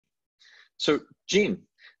So, Gene,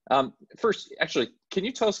 first, actually, can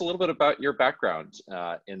you tell us a little bit about your background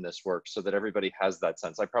in this work so that everybody has that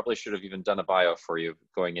sense? I probably should have even done a bio for you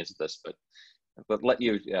going into this, but let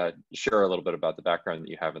you share a little bit about the background that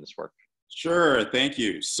you have in this work. Sure, thank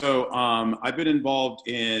you. So I've been involved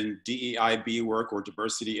in DEIB work, or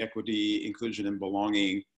diversity, equity, inclusion, and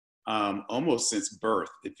belonging, almost since birth,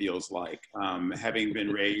 it feels like. Having been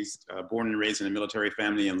born and raised in a military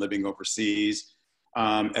family and living overseas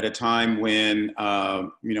at a time when,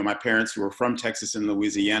 my parents, who were from Texas and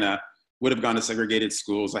Louisiana, would have gone to segregated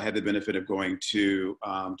schools. I had the benefit of going to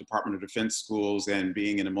Department of Defense schools and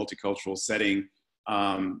being in a multicultural setting.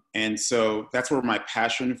 And so that's where my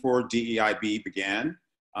passion for DEIB began.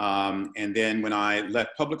 And then when I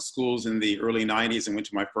left public schools in the early 90s and went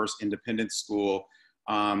to my first independent school,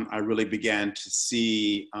 I really began to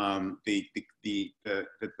see the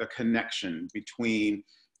connection between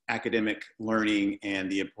academic learning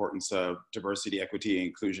and the importance of diversity, equity,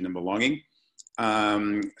 inclusion, and belonging.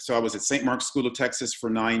 So I was at St. Mark's School of Texas for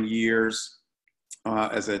 9 years.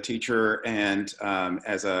 As a teacher and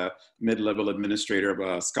as a mid-level administrator of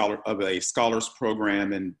a scholars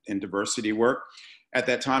program in diversity work. At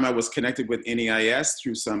that time, I was connected with NEIS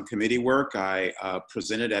through some committee work. I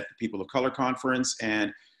presented at the People of Color Conference,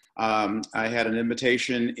 and I had an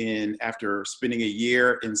invitation after spending a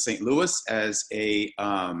year in St. Louis as a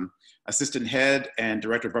assistant head and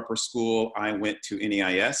director of upper school. I went to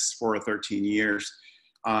NEIS for 13 years.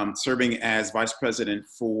 Serving as vice president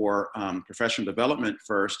for professional development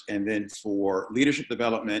first, and then for leadership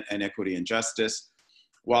development and equity and justice,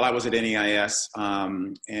 while I was at NEIS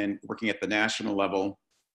and working at the national level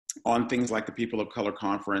on things like the People of Color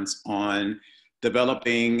Conference, on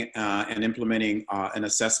developing and implementing an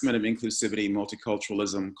assessment of inclusivity and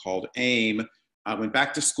multiculturalism called AIM. I went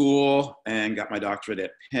back to school and got my doctorate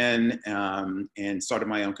at Penn and started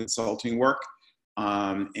my own consulting work.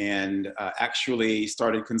 And actually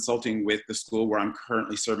started consulting with the school where I'm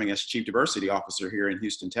currently serving as Chief Diversity Officer here in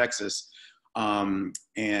Houston, Texas. And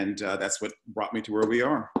that's what brought me to where we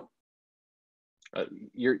are.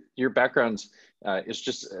 Your background is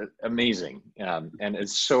just amazing, and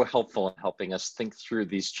it's so helpful in helping us think through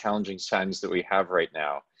these challenging times that we have right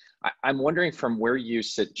now. I'm wondering, from where you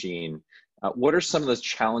sit, Gene, what are some of the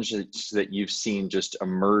challenges that you've seen just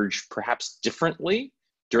emerge perhaps differently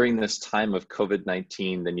during this time of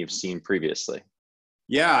COVID-19 than you've seen previously?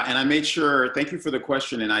 Yeah, and I made sure, thank you for the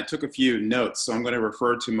question, and I took a few notes, so I'm going to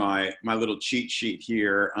refer to my little cheat sheet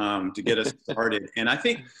here to get us started. And I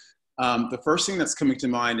think the first thing that's coming to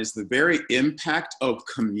mind is the very impact of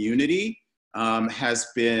community has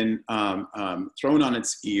been thrown on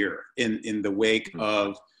its ear in the wake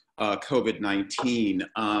of COVID-19.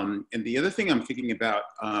 And the other thing I'm thinking about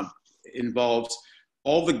involves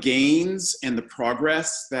all the gains and the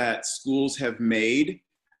progress that schools have made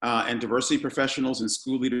and diversity professionals and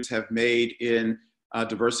school leaders have made in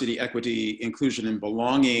diversity, equity, inclusion, and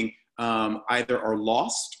belonging either are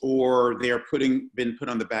lost or they are been put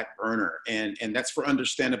on the back burner. And that's for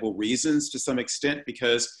understandable reasons to some extent,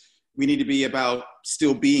 because we need to be about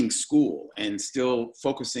still being school and still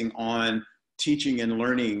focusing on teaching and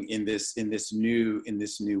learning in this new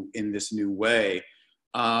way.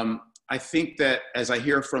 I think that as I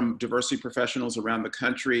hear from diversity professionals around the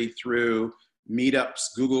country through meetups,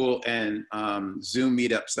 Google and Zoom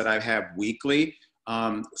meetups that I have weekly,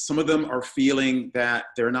 some of them are feeling that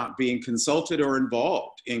they're not being consulted or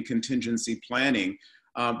involved in contingency planning,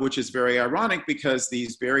 which is very ironic because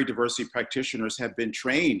these very diversity practitioners have been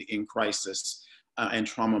trained in crisis and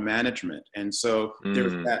trauma management. And so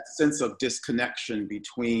there's that sense of disconnection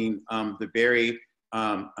between the very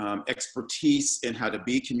expertise in how to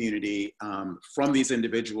be community from these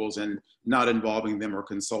individuals and not involving them or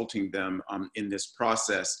consulting them in this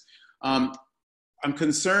process. I'm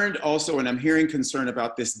concerned also, and I'm hearing concern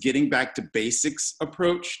about this getting back to basics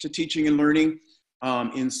approach to teaching and learning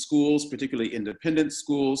in schools, particularly independent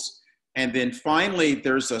schools. And then finally,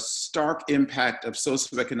 there's a stark impact of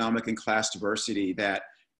socioeconomic and class diversity that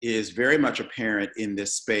is very much apparent in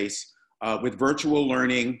this space with virtual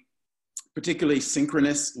learning, particularly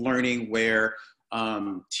synchronous learning, where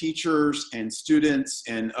teachers and students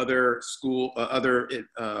and other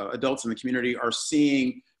adults in the community are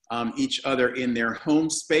seeing each other in their home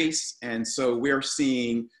space. And so we're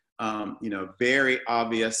seeing very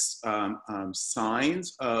obvious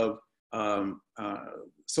signs of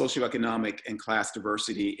socioeconomic and class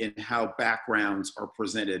diversity in how backgrounds are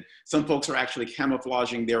presented. Some folks are actually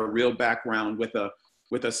camouflaging their real background with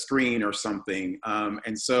a screen or something.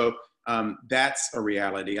 And so that's a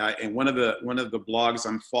reality. And one of the blogs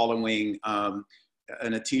I'm following, and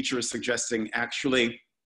a teacher is suggesting actually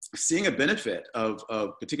seeing a benefit of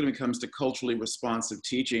particularly when it comes to culturally responsive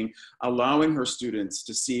teaching, allowing her students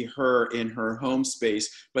to see her in her home space,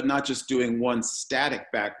 but not just doing one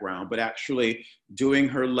static background, but actually doing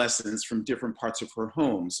her lessons from different parts of her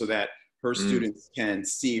home so that her students can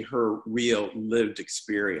see her real lived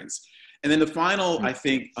experience. And then the final, I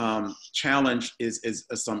think, challenge is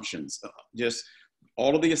assumptions. Just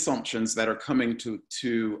all of the assumptions that are coming to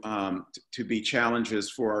be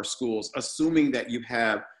challenges for our schools, assuming that you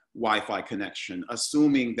have Wi-Fi connection,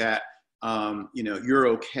 assuming that you're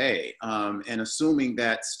okay, and assuming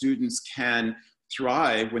that students can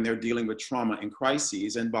thrive when they're dealing with trauma and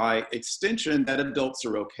crises, and by extension, that adults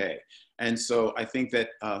are okay. And so I think that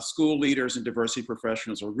school leaders and diversity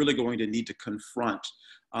professionals are really going to need to confront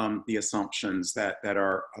the assumptions that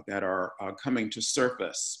are coming to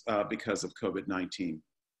surface because of COVID-19.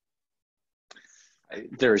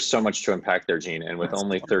 There is so much to unpack there, Gene, and with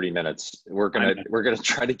only 30 minutes, we're gonna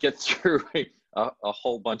try to get through a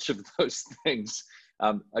whole bunch of those things.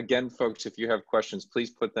 Again, folks, if you have questions,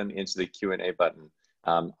 please put them into the Q&A button.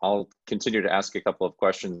 I'll continue to ask a couple of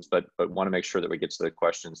questions, but want to make sure that we get to the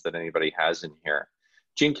questions that anybody has in here.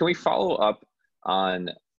 Gene, can we follow up on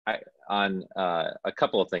a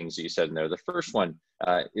couple of things that you said in there? The first one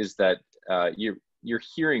is that you're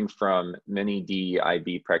hearing from many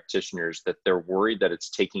DEIB practitioners that they're worried that it's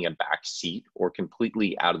taking a back seat or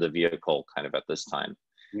completely out of the vehicle kind of at this time.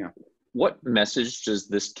 Yeah. What message does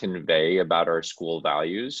this convey about our school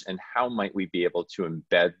values, and how might we be able to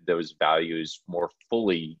embed those values more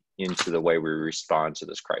fully into the way we respond to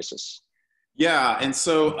this crisis? Yeah, and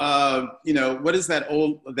so what is that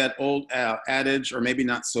old adage, or maybe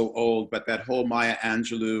not so old, but that whole Maya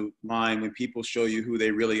Angelou line: when people show you who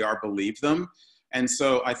they really are, believe them. And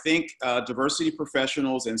so I think diversity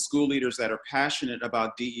professionals and school leaders that are passionate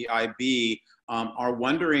about DEIB are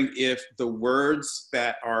wondering if the words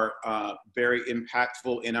that are very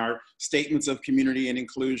impactful in our statements of community and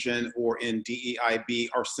inclusion or in DEIB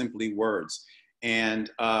are simply words.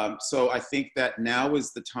 And so I think that now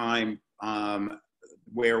is the time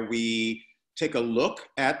where we take a look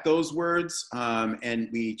at those words and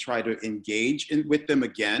we try to engage with them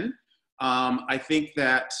again. I think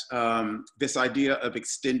that this idea of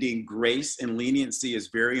extending grace and leniency is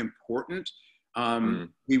very important.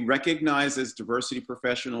 We recognize as diversity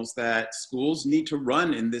professionals that schools need to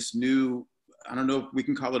run in this new, I don't know if we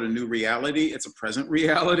can call it a new reality. It's a present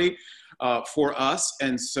reality for us.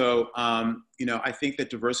 And so, I think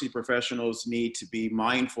that diversity professionals need to be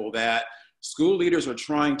mindful that school leaders are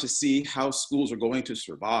trying to see how schools are going to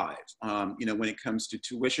survive. When it comes to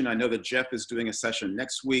tuition, I know that Jeff is doing a session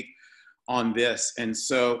next week on this. And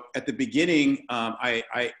so at the beginning,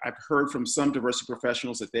 I've heard from some diversity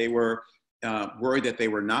professionals that they were worried that they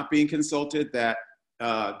were not being consulted, that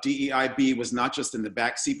DEIB was not just in the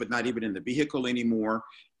backseat, but not even in the vehicle anymore.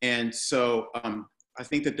 And so I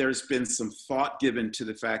think that there's been some thought given to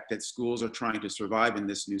the fact that schools are trying to survive in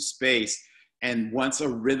this new space. And once a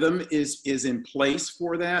rhythm is in place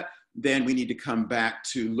for that, then we need to come back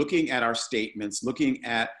to looking at our statements, looking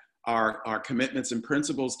at our commitments and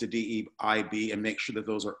principles to DEIB, and make sure that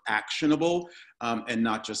those are actionable and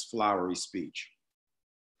not just flowery speech.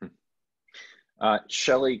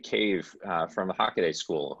 Shelley Cave from the Hockaday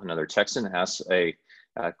School, another Texan, asks a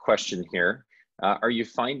question here. Are you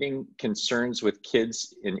finding concerns with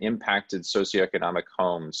kids in impacted socioeconomic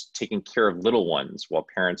homes taking care of little ones while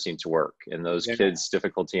parents need to work, and those kids'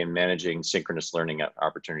 difficulty in managing synchronous learning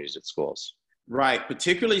opportunities at schools? Right,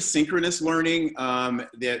 particularly synchronous learning.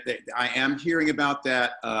 I am hearing about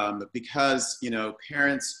that because,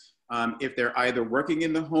 parents, if they're either working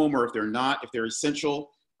in the home or if they're not, if they're essential,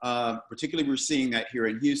 particularly we're seeing that here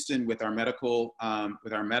in Houston with our medical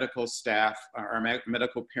staff, our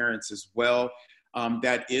medical parents as well.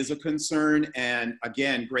 That is a concern. And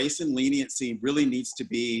again, grace and leniency really needs to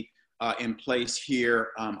be in place here.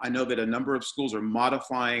 I know that a number of schools are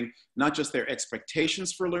modifying not just their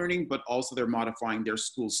expectations for learning, but also they're modifying their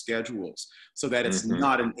school schedules so that it's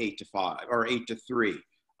not an 8 to 5 or 8 to 3.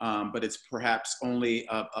 But it's perhaps only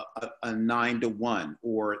a 9 to 1,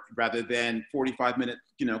 or rather than 45-minute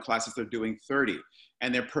classes, they're doing 30.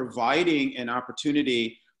 And they're providing an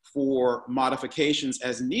opportunity for modifications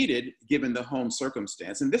as needed given the home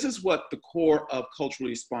circumstance. And this is what the core of culturally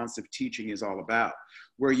responsive teaching is all about,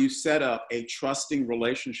 where you set up a trusting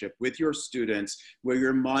relationship with your students, where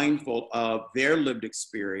you're mindful of their lived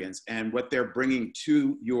experience and what they're bringing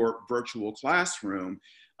to your virtual classroom,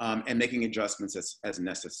 and making adjustments as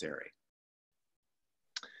necessary.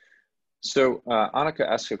 So Annika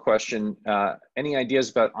asked a question, any ideas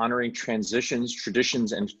about honoring transitions,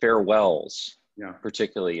 traditions, and farewells,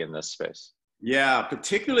 particularly in this space? Yeah,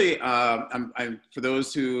 particularly for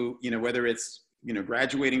those who, whether it's,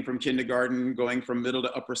 graduating from kindergarten, going from middle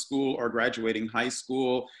to upper school, or graduating high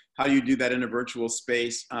school, how do you do that in a virtual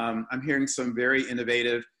space? I'm hearing some very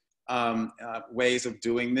innovative ways of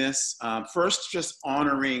doing this. First, just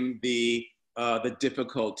honoring the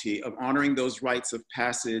difficulty of honoring those rites of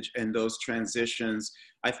passage and those transitions,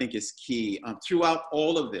 I think is key. Throughout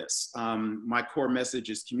all of this, my core message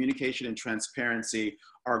is communication and transparency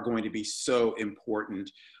are going to be so important.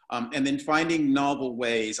 And then finding novel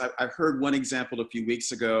ways. I heard one example a few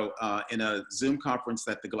weeks ago in a Zoom conference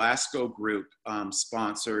that the Glasgow group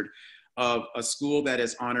sponsored, of a school that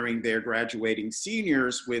is honoring their graduating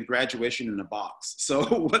seniors with graduation in a box. So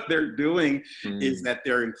what they're doing is that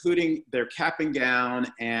they're including their cap and gown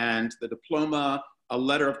and the diploma, a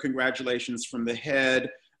letter of congratulations from the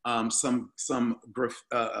head, some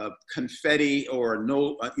confetti or a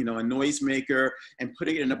noisemaker, and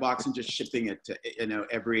putting it in a box and just shipping it to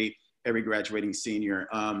every graduating senior.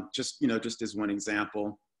 Just as one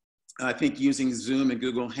example. I think using Zoom and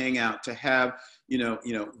Google Hangout to have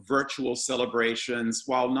virtual celebrations,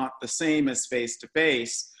 while not the same as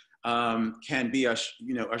face-to-face, can be a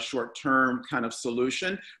short-term kind of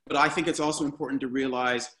solution. But I think it's also important to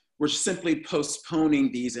realize we're simply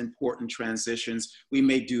postponing these important transitions. We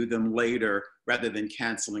may do them later rather than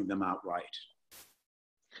canceling them outright.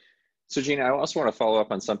 So Gene, I also want to follow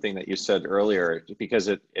up on something that you said earlier, because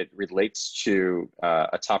it relates to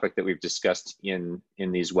a topic that we've discussed in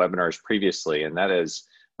these webinars previously, and that is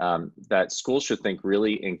that schools should think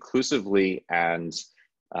really inclusively and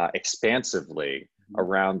expansively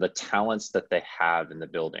around the talents that they have in the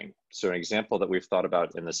building. So an example that we've thought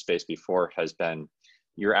about in this space before has been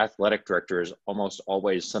your athletic director is almost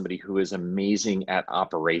always somebody who is amazing at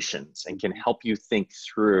operations and can help you think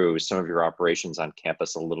through some of your operations on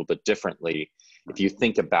campus a little bit differently if you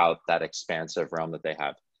think about that expansive realm that they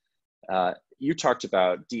have. You talked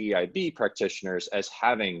about DEIB practitioners as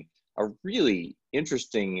having a really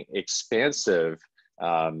interesting, expansive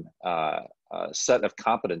set of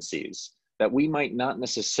competencies that we might not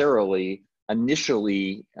necessarily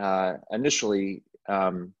initially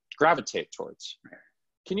gravitate towards.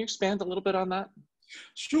 Can you expand a little bit on that?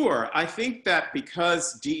 Sure. I think that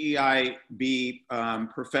because DEIB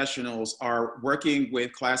professionals are working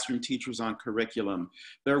with classroom teachers on curriculum,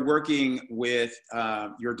 they're working with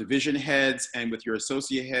your division heads and with your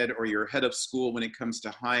associate head or your head of school when it comes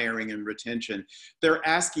to hiring and retention. They're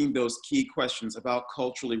asking those key questions about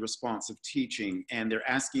culturally responsive teaching, and they're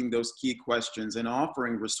asking those key questions and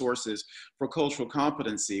offering resources for cultural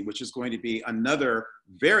competency, which is going to be another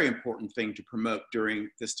very important thing to promote during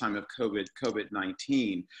this time of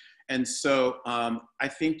COVID-19. And so I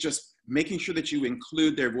think just making sure that you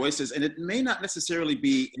include their voices, and it may not necessarily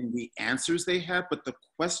be in the answers they have, but the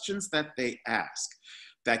questions that they ask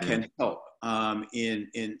that can help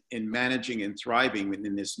in managing and thriving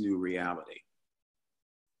within this new reality.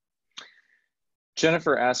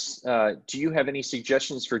 Jennifer asks, do you have any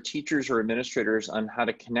suggestions for teachers or administrators on how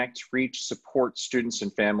to connect, reach, support students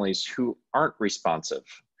and families who aren't responsive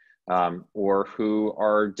or who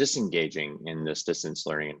are disengaging in this distance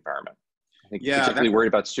learning environment? I think particularly worried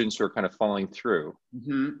about students who are kind of falling through.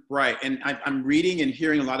 Right, and I'm reading and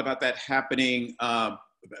hearing a lot about that happening,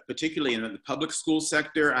 particularly in the public school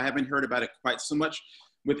sector. I haven't heard about it quite so much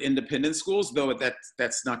with independent schools, though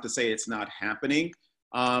that's not to say it's not happening.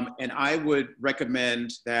 And I would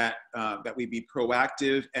recommend that we be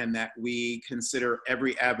proactive and that we consider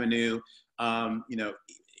every avenue,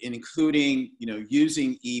 including,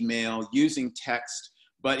 using email, using text.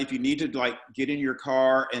 But if you need to get in your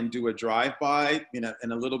car and do a drive-by,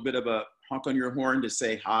 and a little bit of a honk on your horn to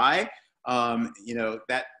say hi,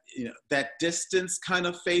 that distance kind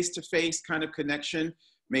of face-to-face kind of connection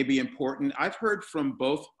may be important. I've heard from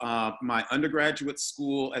both my undergraduate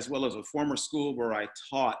school as well as a former school where I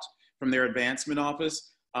taught, from their advancement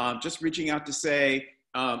office, just reaching out to say,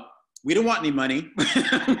 we don't want any money.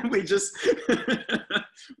 we just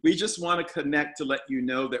want to connect to let you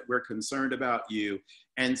know that we're concerned about you.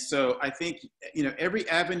 And so I think, every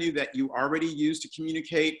avenue that you already use to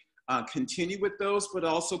communicate, continue with those, but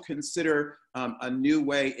also consider a new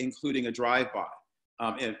way, including a drive-by.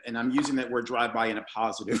 And I'm using that word drive-by in a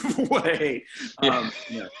positive way,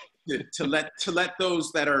 to let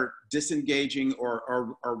those that are disengaging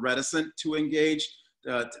or reticent to engage,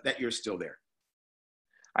 that you're still there.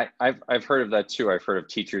 I've heard of that too. I've heard of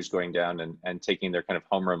teachers going down and taking their kind of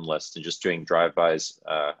homeroom list and just doing drive-bys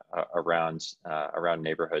around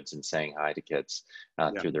neighborhoods and saying hi to kids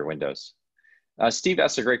through their windows. Steve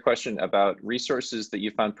asked a great question about resources that you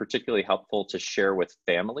found particularly helpful to share with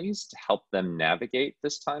families to help them navigate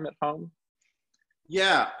this time at home.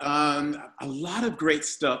 Yeah, a lot of great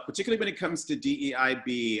stuff, particularly when it comes to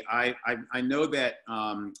DEIB. I know that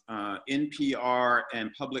NPR and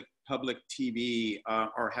public TV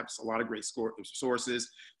have a lot of great sources.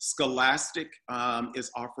 Scholastic is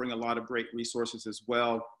offering a lot of great resources as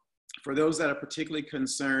well. For those that are particularly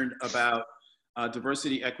concerned about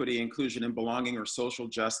diversity, equity, inclusion, and belonging, or social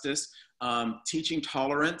justice, Teaching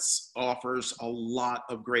Tolerance offers a lot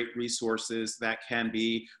of great resources that can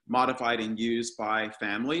be modified and used by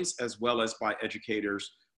families as well as by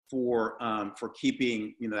educators for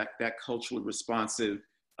keeping that culturally responsive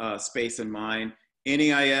space in mind.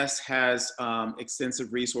 NEIS has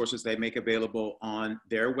extensive resources they make available on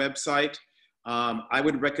their website. I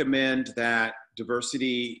would recommend that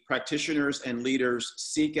diversity practitioners and leaders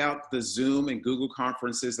seek out the Zoom and Google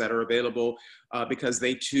conferences that are available because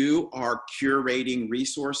they too are curating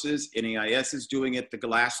resources. NEIS is doing it. The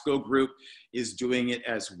Glasgow group is doing it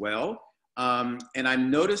as well. And I'm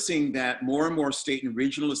noticing that more and more state and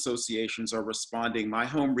regional associations are responding. My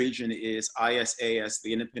home region is ISAS,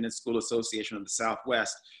 the Independent School Association of the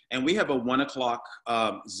Southwest. And we have a 1 o'clock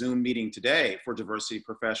Zoom meeting today for diversity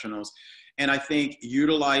professionals. And I think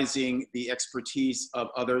utilizing the expertise of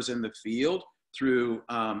others in the field through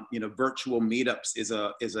virtual meetups is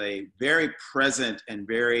a very present and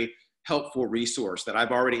very helpful resource that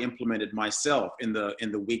I've already implemented myself in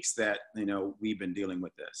the weeks that we've been dealing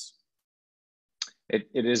with this. It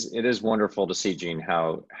is wonderful to see, Gene,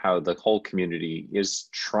 how the whole community is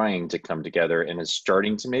trying to come together and is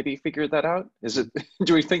starting to maybe figure that out.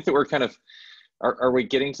 Do we think that we're kind of, are we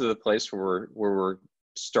getting to the place where we're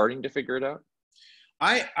starting to figure it out?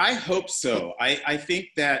 I hope so. I think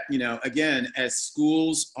that, again, as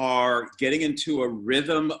schools are getting into a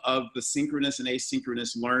rhythm of the synchronous and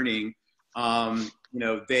asynchronous learning,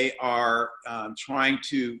 they are trying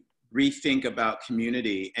to rethink about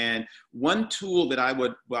community. And one tool that I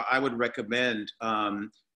would recommend,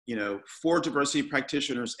 for diversity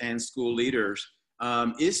practitioners and school leaders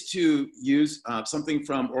is to use something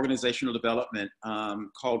from organizational development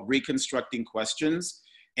called reconstructing questions.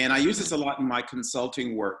 And I use this a lot in my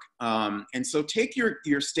consulting work. And so take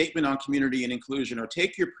your statement on community and inclusion, or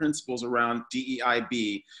take your principles around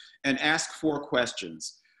DEIB and ask 4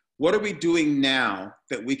 questions. What are we doing now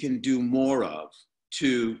that we can do more of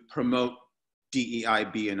to promote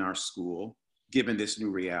DEIB in our school, given this new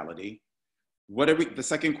reality? The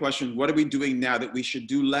second question, what are we doing now that we should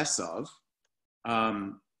do less of?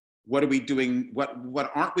 What are we doing, what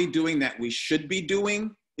aren't we doing that we should be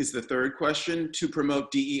doing is the third question to promote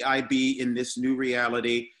DEIB in this new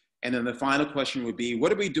reality. And then the final question would be,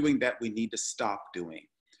 what are we doing that we need to stop doing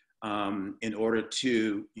in order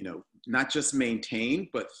to, not just maintain,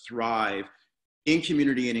 but thrive in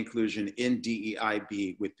community and inclusion in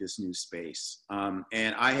DEIB with this new space.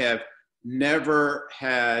 And I have never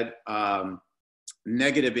had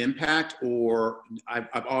negative impact, or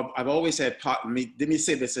I've always had, let me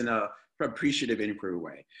say this in a appreciative inquiry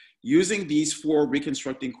way. Using these 4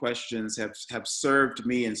 reconstructing questions have served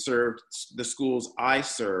me and served the schools I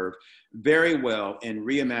serve very well in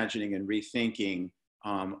reimagining and rethinking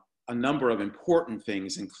a number of important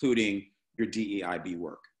things, including your DEIB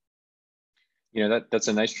work. That's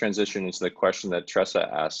a nice transition into the question that Tressa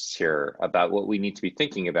asks here about what we need to be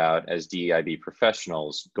thinking about as DEIB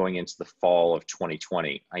professionals going into the fall of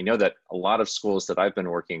 2020. I know that a lot of schools that I've been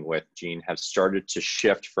working with, Gene, have started to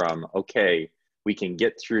shift from, okay, we can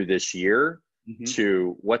get through this year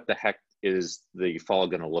to what the heck is the fall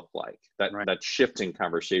going to look like? That shift in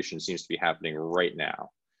conversation seems to be happening right now.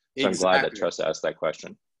 So I'm glad that Tressa asked that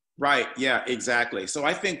question. Right, yeah, exactly. So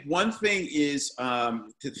I think one thing is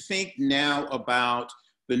to think now about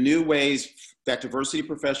the new ways that diversity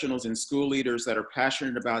professionals and school leaders that are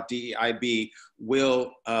passionate about DEIB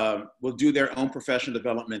will do their own professional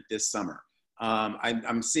development this summer.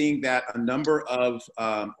 I'm seeing that a number of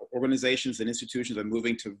organizations and institutions are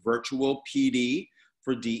moving to virtual PD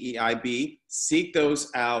for DEIB. Seek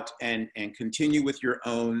those out and continue with your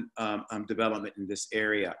own development in this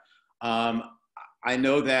area. I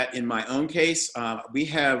know that in my own case, we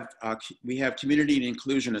have community and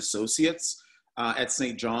inclusion associates at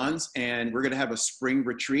St. John's, and we're going to have a spring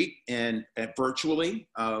retreat virtually.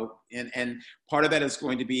 And part of that is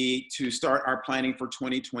going to be to start our planning for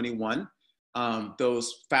 2021.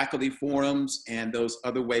 Those faculty forums and those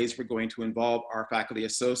other ways we're going to involve our faculty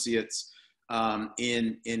associates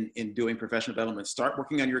in doing professional development. Start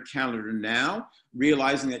working on your calendar now,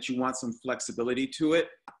 realizing that you want some flexibility to it.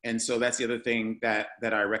 And so that's the other thing that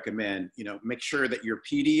I recommend. Make sure that your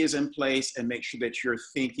PD is in place and make sure that you're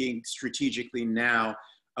thinking strategically now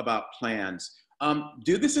about plans.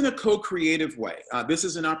 Do this in a co-creative way. This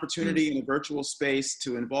is an opportunity in a virtual space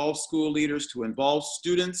to involve school leaders, to involve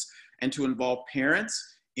students, and to involve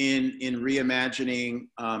parents in reimagining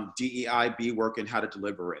DEIB work and how to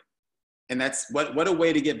deliver it. And that's what a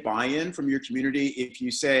way to get buy-in from your community. If you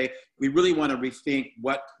say, we really want to rethink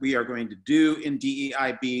what we are going to do in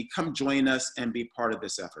DEIB, come join us and be part of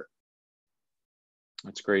this effort.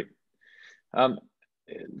 That's great.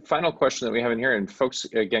 Final question that we have in here, and folks,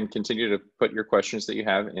 again, continue to put your questions that you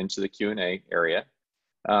have into the Q&A area.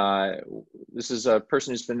 This is a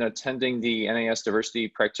person who's been attending the NAS Diversity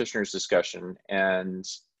Practitioners discussion, and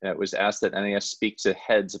it was asked that NAS speak to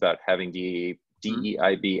heads about having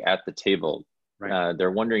DEIB at the table. Right.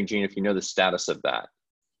 They're wondering, Gene, if you know the status of that.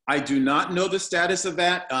 I do not know the status of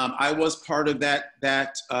that. I was part of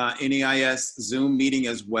that NEIS Zoom meeting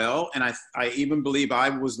as well. And I even believe I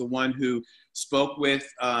was the one who spoke with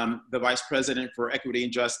the Vice President for Equity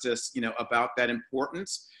and Justice, about that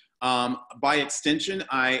importance. By extension,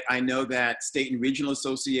 I know that state and regional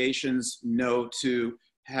associations know to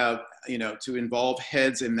have, to involve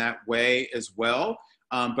heads in that way as well.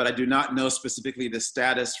 But I do not know specifically the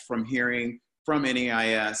status from hearing from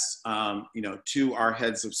NEIS, to our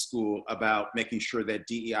heads of school about making sure that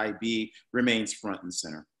DEIB remains front and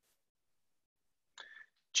center.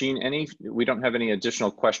 Gene, we don't have any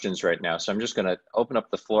additional questions right now, so I'm just going to open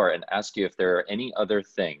up the floor and ask you if there are any other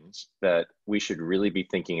things that we should really be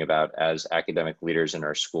thinking about as academic leaders in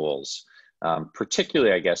our schools,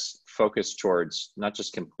 particularly, I guess, focused towards not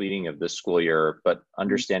just completing of this school year, but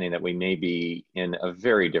understanding that we may be in a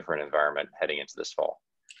very different environment heading into this fall.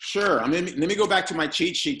 Sure. Let me go back to my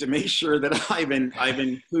cheat sheet to make sure that I've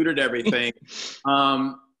included everything.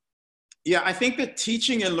 Yeah, I think that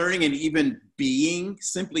teaching and learning and even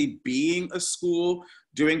simply being a school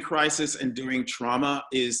during crisis and during trauma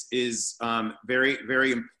is very,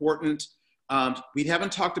 very important. We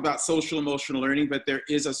haven't talked about social emotional learning, but there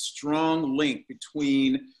is a strong link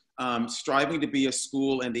between striving to be a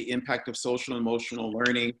school and the impact of social emotional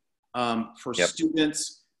learning for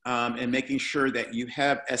students. And making sure that you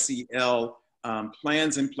have SEL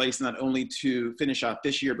plans in place, not only to finish out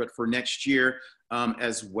this year, but for next year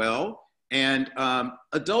as well. And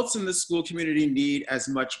adults in the school community need as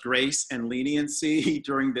much grace and leniency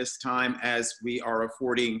during this time as we are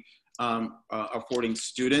affording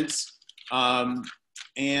students.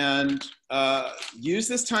 And use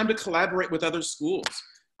this time to collaborate with other schools.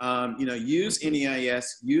 Use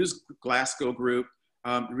NEIS, use Glasgow Group,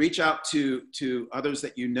 reach out to others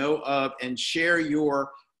that you know of and share your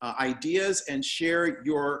ideas and share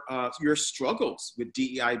your struggles with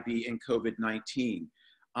DEIB and COVID-19.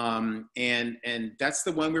 And that's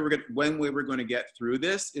the one when we were going to get through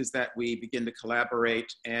this, is that we begin to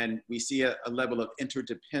collaborate and we see a level of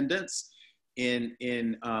interdependence in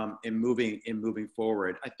moving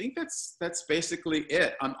forward. I think that's basically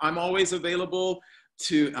it. I'm always available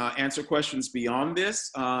to answer questions beyond this.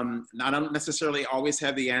 I don't necessarily always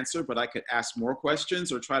have the answer, but I could ask more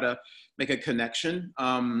questions or try to make a connection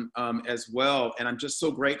as well. And I'm just so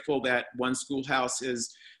grateful that One Schoolhouse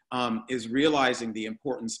is realizing the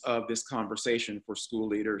importance of this conversation for school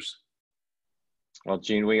leaders. Well,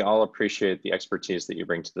 Gene, we all appreciate the expertise that you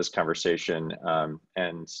bring to this conversation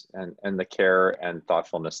and the care and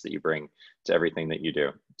thoughtfulness that you bring to everything that you do.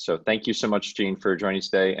 So thank you so much, Gene, for joining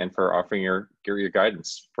today and for offering your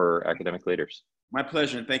guidance for academic leaders. My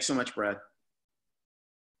pleasure. Thanks so much, Brad.